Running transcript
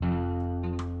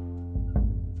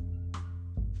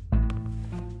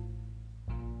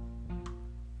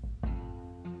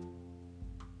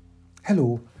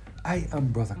Hello, I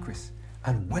am Brother Chris,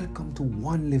 and welcome to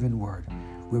One Living Word,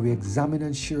 where we examine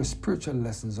and share spiritual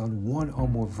lessons on one or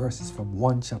more verses from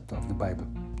one chapter of the Bible.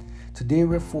 Today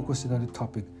we're focusing on the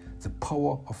topic, the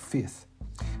power of faith,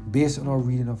 based on our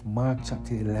reading of Mark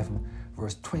chapter 11,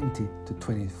 verse 20 to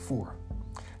 24.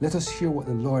 Let us hear what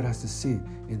the Lord has to say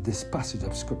in this passage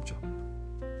of Scripture.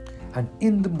 And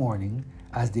in the morning,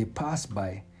 as they passed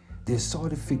by, they saw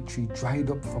the fig tree dried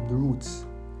up from the roots.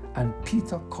 And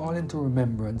Peter, calling to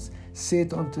remembrance,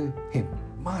 said unto him,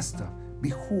 Master,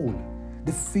 behold,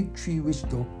 the fig tree which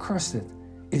thou cursedst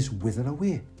is withered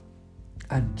away.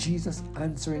 And Jesus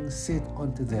answering said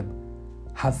unto them,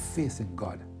 Have faith in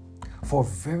God. For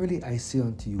verily I say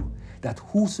unto you, that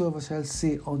whosoever shall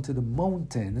say unto the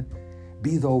mountain,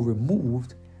 Be thou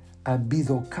removed, and be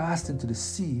thou cast into the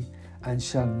sea, and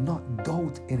shall not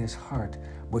doubt in his heart,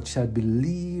 but shall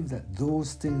believe that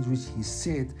those things which he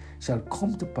said shall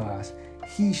come to pass,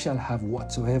 he shall have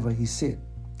whatsoever he said.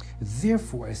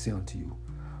 Therefore I say unto you,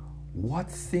 what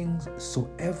things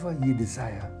soever ye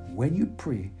desire, when you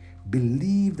pray,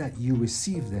 believe that you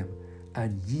receive them,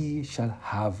 and ye shall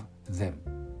have them.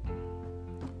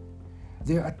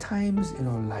 There are times in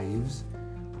our lives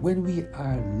when we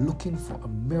are looking for a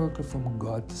miracle from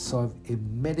God to solve a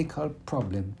medical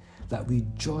problem that we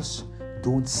just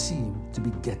don't seem to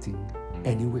be getting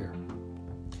anywhere.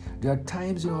 There are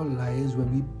times in our lives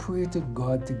when we pray to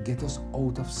God to get us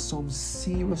out of some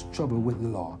serious trouble with the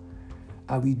law,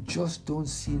 and we just don't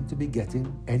seem to be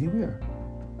getting anywhere.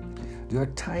 There are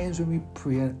times when we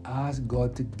pray and ask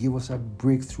God to give us a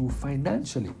breakthrough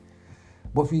financially,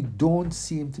 but we don't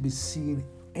seem to be seeing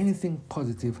anything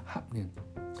positive happening.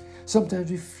 Sometimes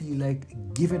we feel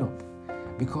like giving up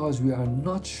because we are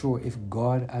not sure if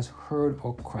God has heard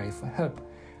our cry for help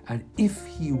and if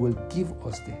He will give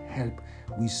us the help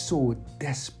we so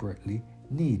desperately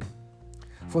need.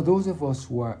 For those of us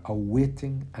who are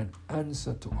awaiting an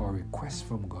answer to our request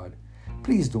from God,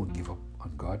 please don't give up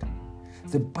on God.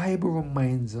 The Bible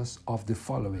reminds us of the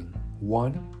following.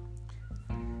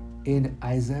 1. In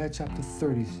Isaiah chapter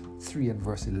 33 and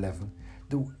verse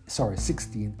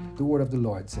 16, the word of the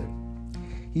Lord said,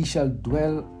 He shall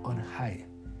dwell on high.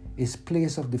 His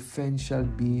place of defense shall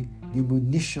be the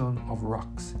munition of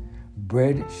rocks.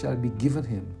 Bread shall be given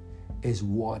him. His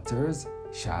waters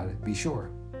shall be sure.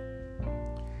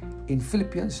 In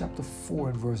Philippians chapter 4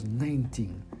 and verse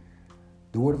 19,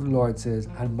 the word of the Lord says,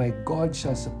 And my God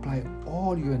shall supply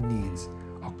all your needs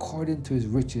according to his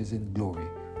riches in glory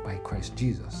by Christ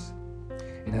Jesus.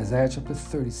 In Isaiah chapter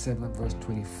 37 and verse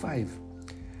 25,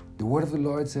 the word of the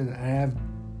Lord says, I have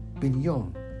been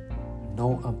young,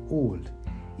 now I'm old,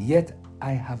 yet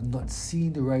I have not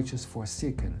seen the righteous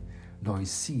forsaken, nor his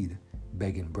seed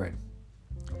begging bread.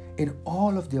 In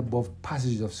all of the above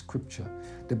passages of Scripture,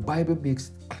 the Bible makes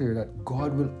it clear that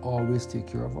God will always take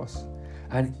care of us.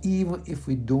 And even if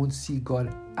we don't see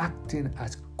God acting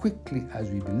as quickly as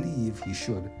we believe He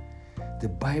should, the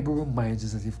Bible reminds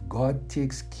us that if God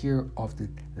takes care of the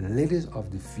lilies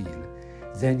of the field,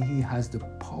 then He has the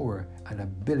power and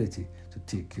ability to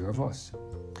take care of us.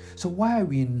 So why are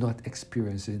we not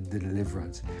experiencing the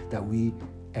deliverance that we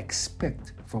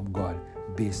expect from God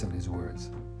based on His words?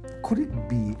 Could it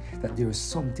be that there is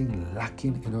something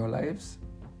lacking in our lives?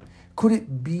 Could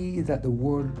it be that the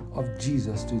word of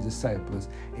Jesus to His disciples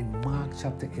in Mark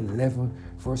chapter 11,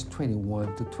 verse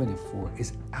 21 to 24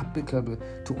 is applicable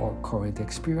to our current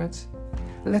experience?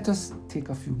 Let us take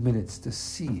a few minutes to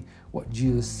see what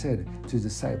Jesus said to His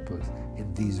disciples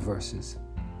in these verses.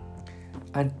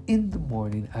 And in the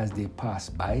morning as they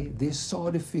passed by, they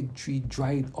saw the fig tree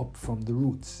dried up from the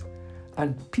roots.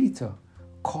 And Peter,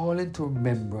 calling to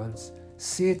remembrance,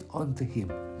 said unto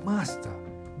him, Master,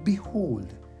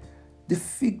 behold, the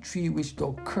fig tree which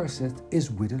thou cursedst is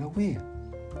withered away.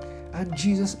 And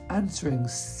Jesus answering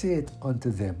said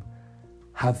unto them,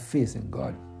 Have faith in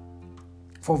God.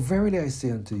 For verily I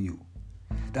say unto you,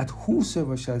 that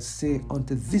whosoever shall say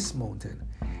unto this mountain,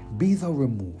 Be thou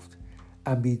removed,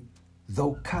 and be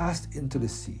thou cast into the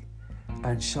sea,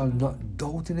 and shall not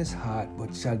doubt in his heart,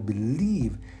 but shall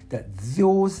believe that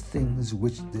those things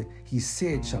which he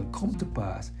said shall come to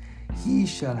pass, he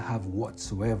shall have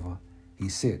whatsoever he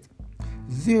said.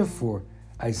 Therefore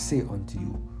I say unto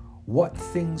you, what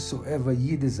things soever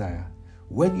ye desire,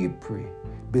 when ye pray,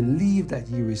 believe that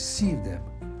ye receive them,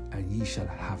 and ye shall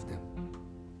have them.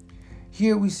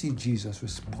 Here we see Jesus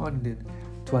responding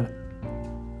to an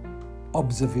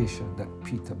observation that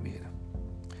Peter made.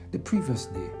 The previous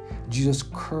day, Jesus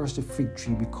cursed the fig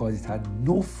tree because it had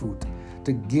no fruit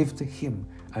to give to him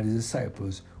and his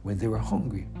disciples when they were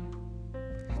hungry.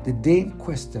 The day in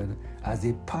question, As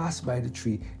they passed by the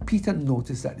tree, Peter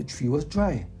noticed that the tree was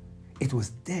dry. It was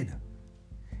dead.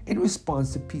 In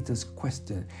response to Peter's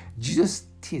question, Jesus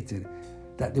stated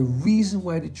that the reason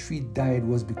why the tree died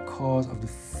was because of the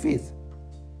faith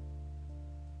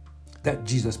that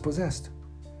Jesus possessed.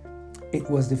 It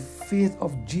was the faith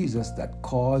of Jesus that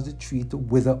caused the tree to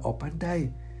wither up and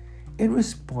die. In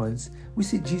response, we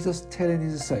see Jesus telling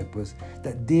his disciples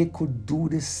that they could do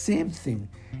the same thing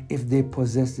if they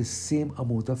possessed the same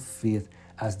amount of faith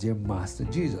as their Master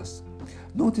Jesus.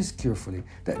 Notice carefully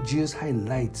that Jesus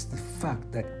highlights the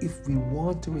fact that if we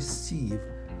want to receive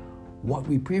what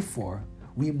we pray for,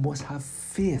 we must have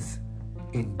faith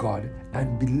in God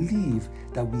and believe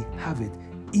that we have it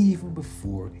even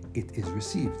before it is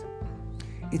received.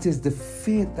 It is the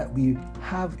faith that we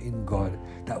have in God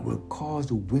that will cause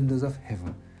the windows of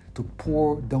heaven to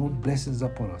pour down blessings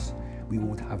upon us. We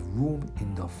won't have room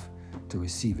enough to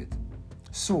receive it.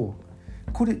 So,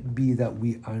 could it be that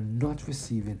we are not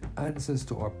receiving answers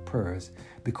to our prayers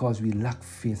because we lack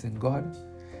faith in God?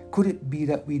 Could it be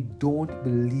that we don't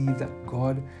believe that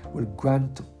God will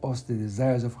grant to us the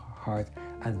desires of our heart,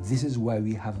 and this is why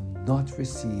we have not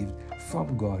received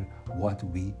from God what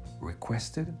we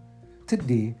requested?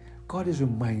 Today, God is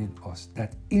reminding us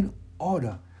that in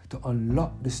order to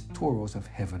unlock the storehouse of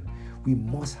heaven, we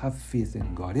must have faith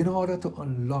in God. In order to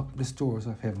unlock the storehouse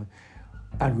of heaven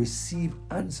and receive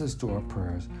answers to our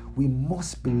prayers, we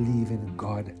must believe in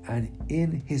God and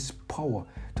in His power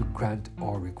to grant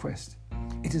our request.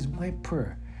 It is my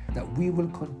prayer that we will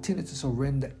continue to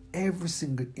surrender every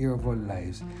single area of our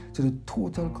lives to the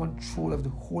total control of the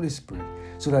Holy Spirit,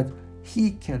 so that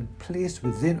He can place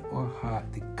within our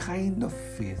heart the kind of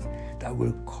faith that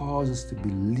will cause us to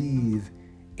believe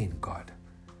in God.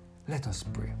 Let us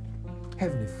pray.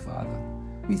 Heavenly Father,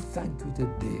 we thank you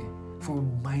today for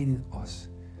reminding us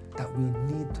that we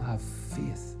need to have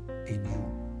faith in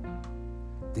you.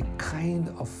 The kind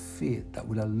of faith that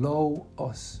will allow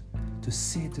us to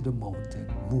say to the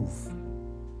mountain, move,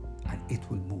 and it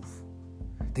will move.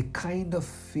 The kind of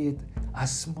faith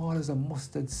as small as a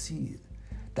mustard seed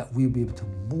that we'll be able to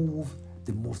move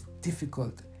the most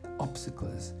difficult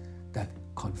obstacles that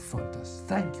confront us.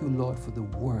 Thank you, Lord, for the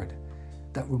word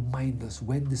that reminds us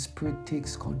when the Spirit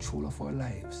takes control of our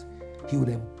lives, He will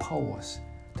empower us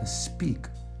to speak,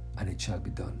 and it shall be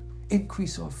done.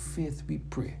 Increase our faith, we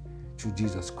pray, through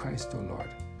Jesus Christ, our Lord.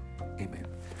 Amen.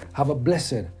 Have a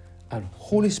blessed and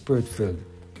Holy Spirit-filled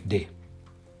day.